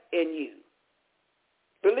Christ in you.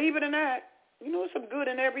 Believe it or not, you know some good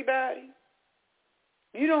in everybody.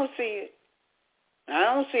 You don't see it.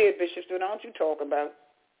 I don't see it, Bishop Stewart. I don't you talk about.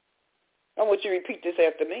 I want you to repeat this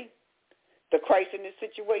after me. The Christ in this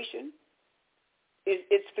situation is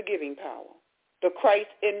its forgiving power. The Christ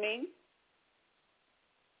in me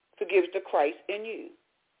forgives the Christ in you.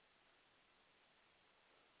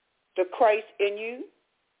 The Christ in you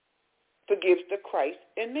forgives the Christ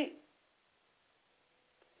in me.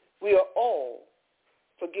 We are all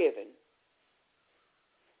forgiven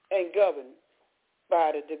and governed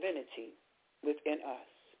by the divinity within us.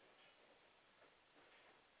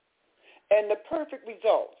 and the perfect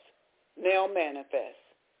results now manifest.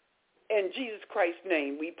 In Jesus Christ's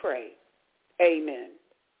name we pray. Amen.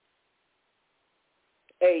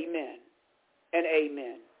 Amen and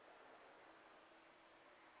amen.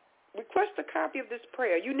 Request a copy of this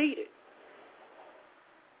prayer. You need it.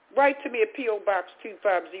 Write to me at P.O. Box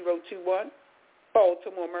 25021,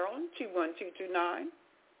 Baltimore, Maryland, 21229.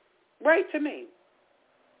 Write to me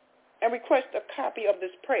and request a copy of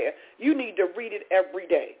this prayer. You need to read it every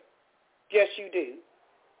day. Yes, you do.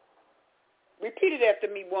 Repeat it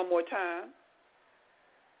after me one more time.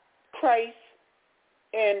 Christ,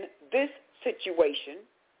 in this situation,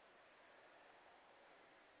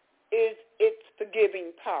 is its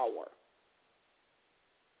forgiving power.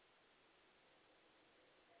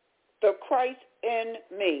 The Christ in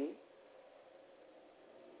me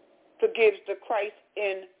forgives the Christ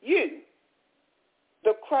in you.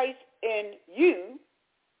 The Christ in you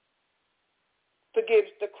forgives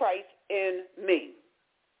the Christ in me.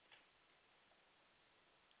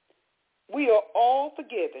 We are all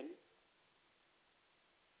forgiven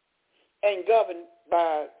and governed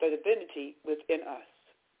by the divinity within us.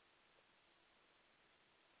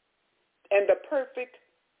 And the perfect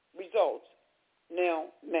results now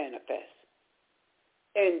manifest.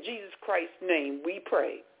 In Jesus Christ's name we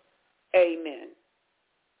pray. Amen.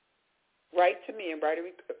 Write to me and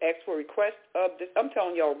ask for a request of this. I'm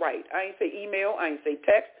telling y'all right. I ain't say email. I ain't say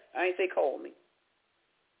text. I ain't say call me.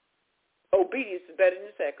 Obedience is better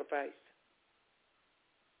than sacrifice.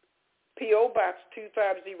 P.O. Box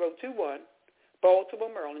 25021,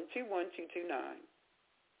 Baltimore, Maryland, 21229.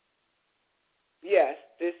 Yes,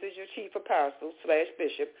 this is your Chief Apostle /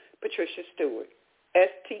 Bishop, Patricia Stewart,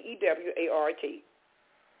 Stewart.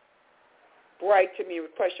 Write to me and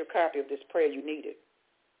request your copy of this prayer. You need it.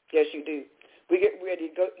 Yes, you do. We get ready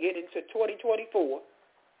to get into 2024,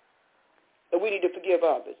 and we need to forgive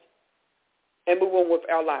others and move on with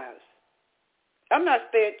our lives. I'm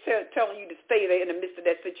not telling you to stay there in the midst of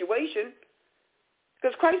that situation,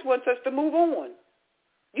 because Christ wants us to move on.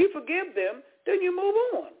 You forgive them, then you move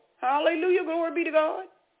on. Hallelujah, glory be to God.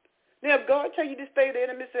 Now, if God tells you to stay there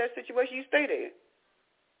in the midst of that situation, you stay there.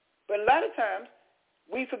 But a lot of times,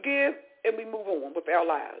 we forgive and we move on with our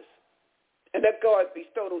lives. And let God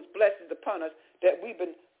bestow those blessings upon us that we've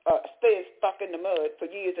been staying stuck in the mud for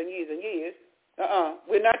years and years and years.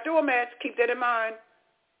 We're not doormats. Keep that in mind.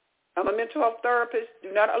 I'm a mental health therapist.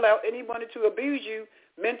 Do not allow anyone to abuse you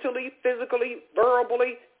mentally, physically,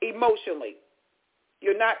 verbally, emotionally.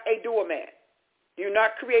 You're not a doormat. You're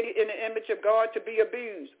not created in the image of God to be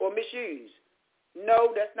abused or misused.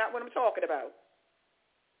 No, that's not what I'm talking about.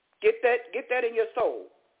 Get that in your soul.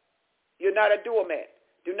 You're not a doormat.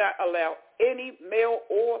 Do not allow any male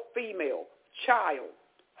or female, child,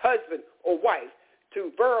 husband or wife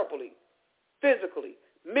to verbally, physically,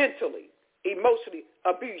 mentally, emotionally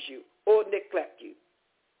abuse you or neglect you.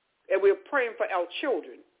 And we're praying for our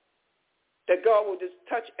children, that God will just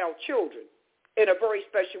touch our children in a very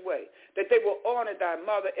special way, that they will honor thy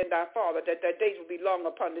mother and thy father, that their days will be long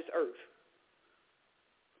upon this earth.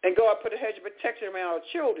 And God put a hedge of protection around our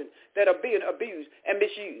children that are being abused and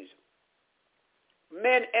misused.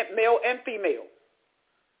 Men, and male and female,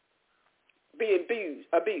 being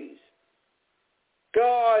abused.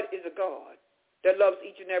 God is a God that loves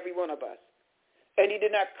each and every one of us. And he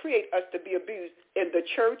did not create us to be abused in the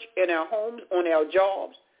church, in our homes, on our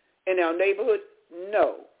jobs, in our neighborhoods.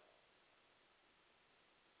 No.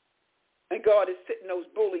 And God is sitting those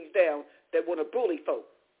bullies down that want to bully folk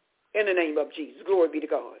in the name of Jesus. Glory be to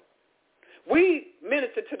God. We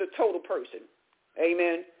minister to the total person.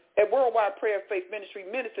 Amen. At Worldwide Prayer and Faith Ministry,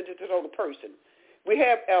 minister to the total person. We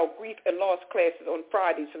have our grief and loss classes on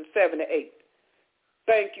Fridays from 7 to 8.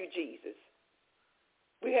 Thank you, Jesus.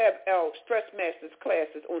 We have our Stress Masters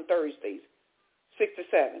classes on Thursdays, 6 to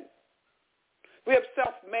 7. We have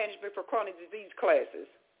self-management for chronic disease classes.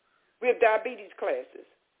 We have diabetes classes,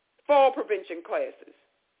 fall prevention classes,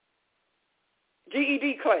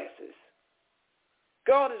 GED classes.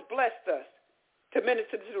 God has blessed us to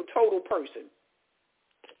minister to the total person.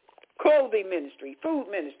 Clothing ministry, food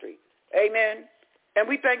ministry. Amen. And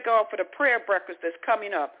we thank God for the prayer breakfast that's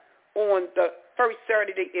coming up on the first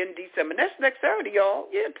Saturday in December. That's next Saturday, y'all.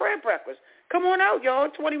 Yeah, prayer breakfast. Come on out, y'all,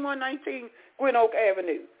 2119 Gwynn Oak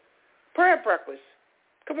Avenue. Prayer breakfast.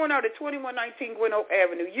 Come on out at 2119 Gwynn Oak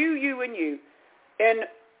Avenue. You, and you in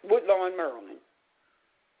Woodlawn, Maryland.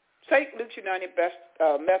 St. Luke's United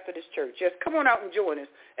Methodist Church. Yes, come on out and join us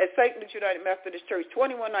at St. Luke's United Methodist Church,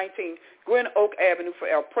 2119 Gwynn Oak Avenue for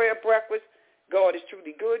our prayer breakfast. God is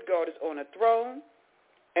truly good. God is on a throne.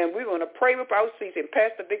 And we're going to pray without ceasing.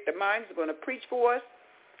 Pastor Victor Mines is going to preach for us.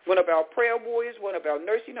 One of our prayer warriors, one of our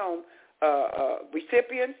nursing home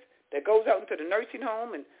recipients that goes out into the nursing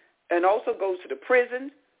home and also goes to the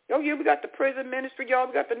prisons. Oh, yeah, we got the prison ministry, y'all.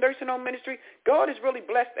 We got the nursing home ministry. God has really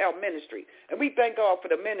blessed our ministry. And we thank God for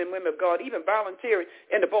the men and women of God, even volunteering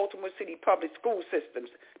in the Baltimore City public school systems,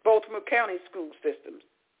 Baltimore County school systems.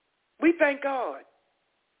 We thank God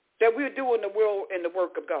that we're doing the will and the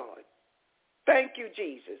work of God. Thank you,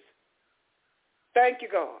 Jesus. Thank you,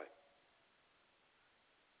 God.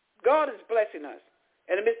 God is blessing us.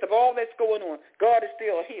 In the midst of all that's going on, God is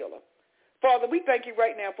still a healer. Father, we thank you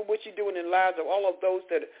right now for what you're doing in the lives of all of those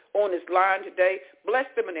that are on this line today. Bless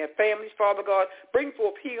them and their families, Father God. Bring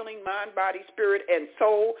forth healing, mind, body, spirit, and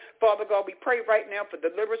soul. Father God, we pray right now for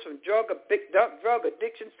deliverance from drug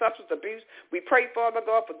addiction, substance abuse. We pray, Father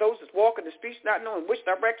God, for those that walk in the streets not knowing which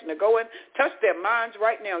direction to go in. Touch their minds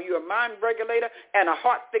right now. You're a mind regulator and a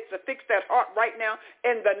heart fixer. Fix that heart right now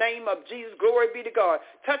in the name of Jesus. Glory be to God.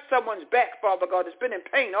 Touch someone's back, Father God, that's been in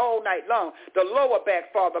pain all night long. The lower back,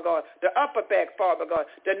 Father God. The upper back, Father God,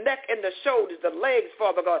 the neck and the shoulders, the legs,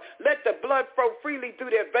 Father God. Let the blood flow freely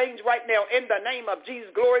through their veins right now in the name of Jesus.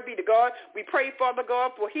 Glory be to God. We pray, Father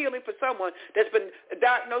God, for healing for someone that's been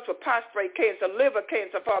diagnosed with prostate cancer, liver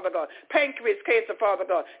cancer, Father God, pancreas cancer, Father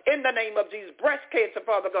God, in the name of Jesus, breast cancer,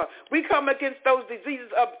 Father God. We come against those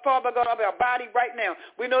diseases of, Father God, of our body right now.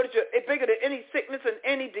 We know that you're bigger than any sickness and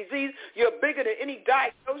any disease. You're bigger than any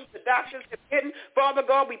diagnosis the doctors have hidden. Father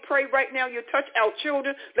God, we pray right now you touch our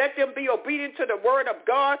children. Let them be obedient to the word of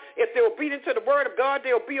God. If they're obedient to the word of God,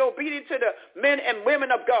 they'll be obedient to the men and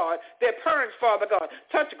women of God, their parents, Father God.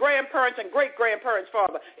 Touch grandparents and great-grandparents,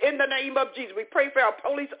 Father. In the name of Jesus, we pray for our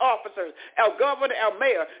police officers, our governor, our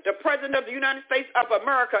mayor, the president of the United States of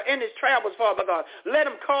America in his travels, Father God. Let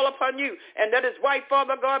him call upon you, and let his wife,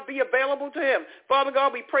 Father God, be available to him. Father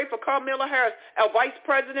God, we pray for Kamala Harris, our vice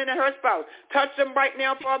president and her spouse. Touch them right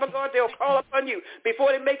now, Father God. They'll call upon you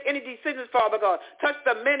before they make any decisions, Father God. Touch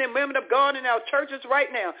the men and women of God in our churches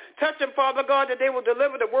right now. Touch them, Father God, that they will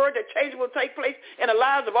deliver the word, that change will take place in the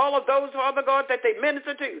lives of all of those, Father God, that they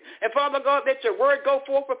minister to. And Father God, that your word go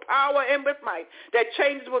forth with power and with might, that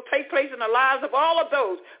changes will take place in the lives of all of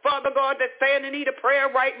those, Father God, that stand in need of prayer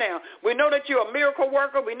right now. We know that you're a miracle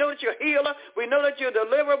worker. We know that you're a healer. We know that you're a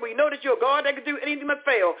deliverer. We know that you're a God that can do anything but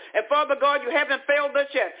fail. And Father God, you haven't failed us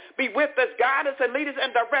yet. Be with us, guide us, and lead us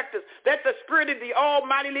and direct us. Let the Spirit of the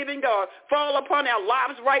Almighty living God fall upon our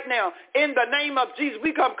lives right now. In the name of Jesus,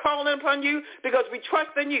 we come calling upon you because we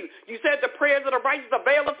trust in you. You said the prayers of the righteous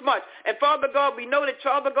avail us much. And Father God, we know that,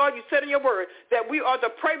 Father God, you said in your word that we are to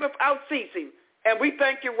pray without ceasing. And we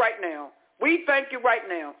thank you right now. We thank you right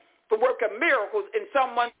now for working miracles in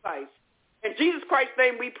someone's life. In Jesus Christ's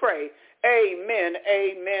name we pray. Amen,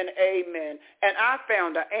 amen, amen. And I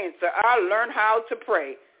found the answer. I learned how to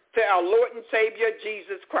pray to our Lord and Savior,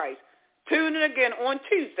 Jesus Christ. Tune in again on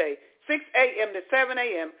Tuesday, 6 a.m. to 7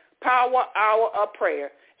 a.m., Power Hour of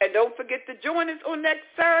Prayer. And don't forget to join us on next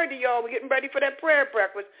Saturday, y'all. We're getting ready for that prayer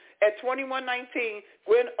breakfast at 2119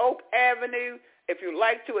 Gwen Oak Avenue. If you'd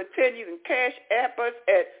like to attend, you can cash app us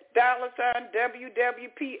at $WWPFMIN,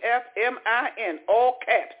 all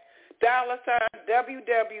caps,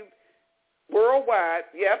 $WW Worldwide,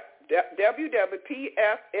 yep,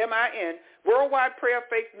 WWPFMIN, Worldwide Prayer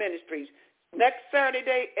Faith Ministries. Next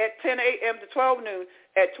Saturday at 10 a.m. to 12 noon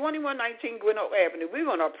at 2119 Gwen Oak Avenue. We're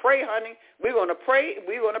going to pray, honey. We're going to pray.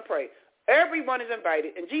 We're going to pray. Everyone is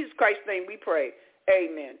invited. In Jesus Christ's name we pray.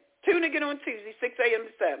 Amen. Tune again on Tuesday, 6 a.m.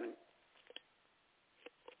 to 7.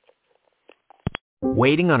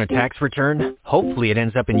 Waiting on a tax return? Hopefully it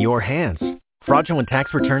ends up in your hands. Fraudulent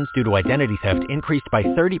tax returns due to identity theft increased by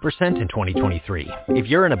 30% in 2023. If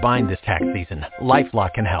you're in a bind this tax season,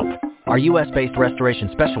 LifeLock can help. Our U.S.-based restoration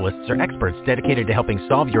specialists are experts dedicated to helping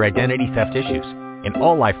solve your identity theft issues. And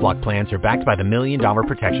all LifeLock plans are backed by the $1 Million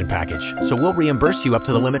Protection Package. So we'll reimburse you up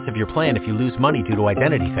to the limits of your plan if you lose money due to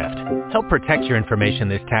identity theft. Help protect your information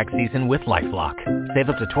this tax season with LifeLock. Save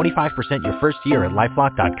up to 25% your first year at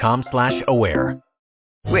LifeLock.com/aware.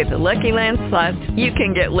 With the Lucky Land Slots, you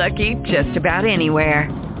can get lucky just about anywhere.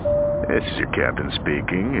 This is your captain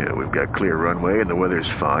speaking. We've got clear runway and the weather's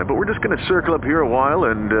fine, but we're just going to circle up here a while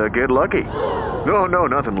and get lucky. No,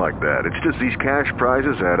 nothing like that. It's just these cash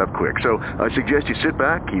prizes add up quick. So I suggest you sit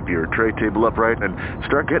back, keep your tray table upright, and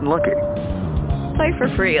start getting lucky. Play for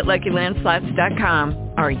free at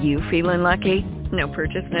LuckyLandSlots.com. Are you feeling lucky? No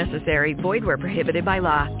purchase necessary. Void where prohibited by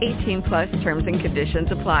law. 18+ terms and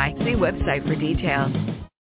conditions apply. See website for details.